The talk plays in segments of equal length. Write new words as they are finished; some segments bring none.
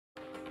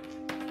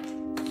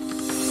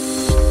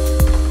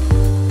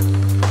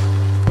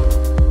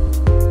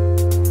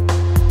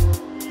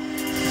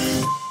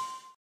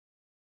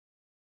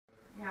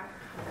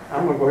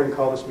to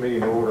call this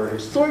meeting to order.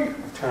 It's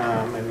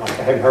time, and like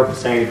I hadn't heard from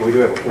Sandy, but we do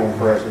have a forum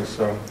present,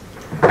 so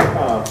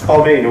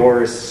call meeting to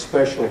order is a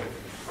special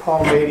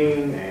call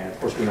meeting, and of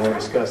course we normally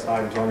discuss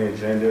items on the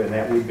agenda, and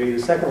that would be the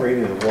second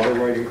reading of the water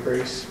rate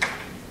increase.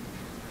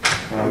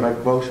 I make a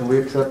motion, we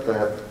accept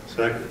that.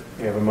 Second.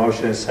 We have a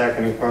motion and a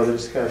second. Any further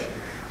discussion?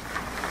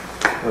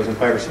 Those in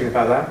favor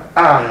signify by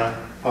aye. Aye.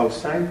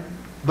 Opposed, same.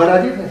 But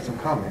I did have some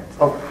comments.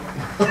 Oh.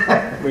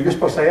 Well, you're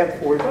supposed to say that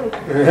before we vote.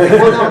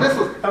 Well, no, this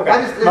was,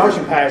 Okay.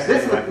 Motion passed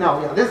This anyway. is,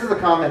 no, yeah, this is a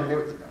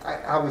comment.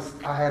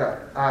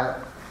 I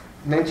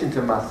mentioned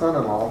to my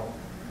son-in-law,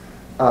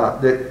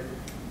 that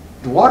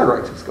the water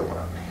rates was going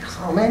up. He goes,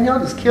 oh man, y'all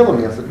just killing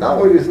me. I said,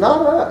 no, it's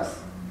not us.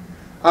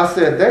 I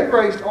said, they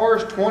raised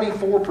ours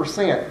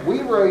 24%.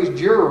 We raised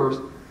yours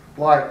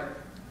like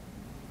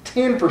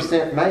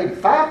 10%, maybe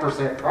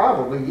 5%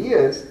 probably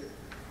is.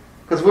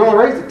 Because we only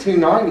raised it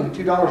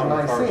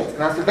 $2.90.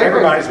 And I said,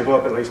 everybody's will go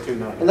up at least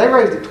 $2.90. And they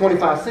raised it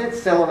 25 cents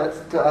selling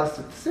it to us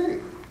at the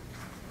city.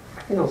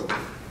 He goes,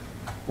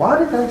 why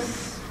did they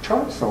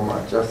charge so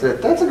much? I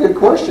said, that's a good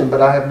question, but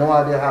I have no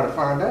idea how to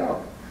find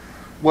out.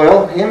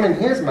 Well, him and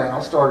his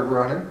mouth started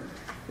running,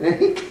 and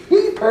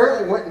he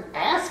apparently went and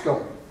asked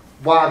them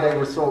why they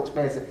were so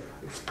expensive.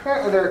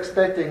 Apparently they're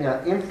expecting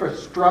an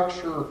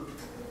infrastructure,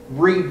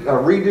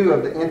 redo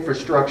of the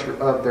infrastructure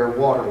of their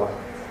water lines,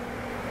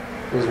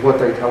 is what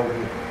they told me.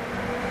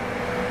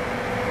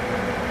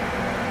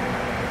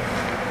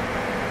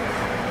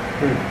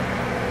 They've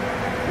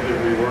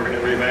been reworking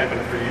it, revamping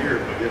it for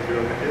years, but yet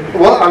they're going to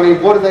Well, I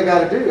mean, what do they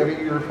got to do? I mean,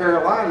 you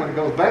repair a line when it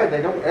goes bad,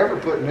 they don't ever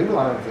put new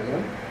lines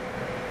in.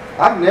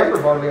 I've never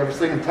hardly ever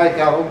seen them take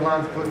out old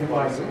lines and put new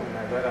lines in.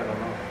 That I don't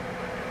know.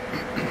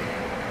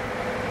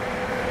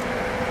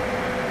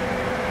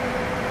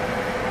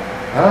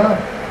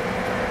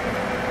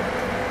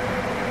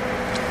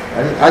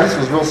 I just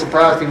was real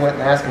surprised he went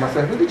and asked him. I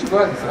said, who did you go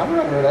ask? He said, I'm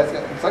not there. That's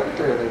the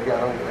secretary they've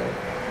got over there.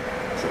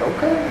 I said,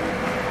 okay.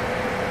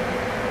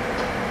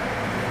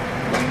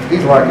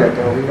 He's like that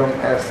though. He don't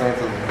have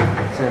sense of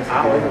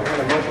I'll entertain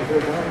a motion to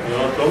adjourn.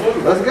 So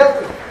moved. Let's go.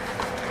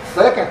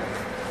 Second.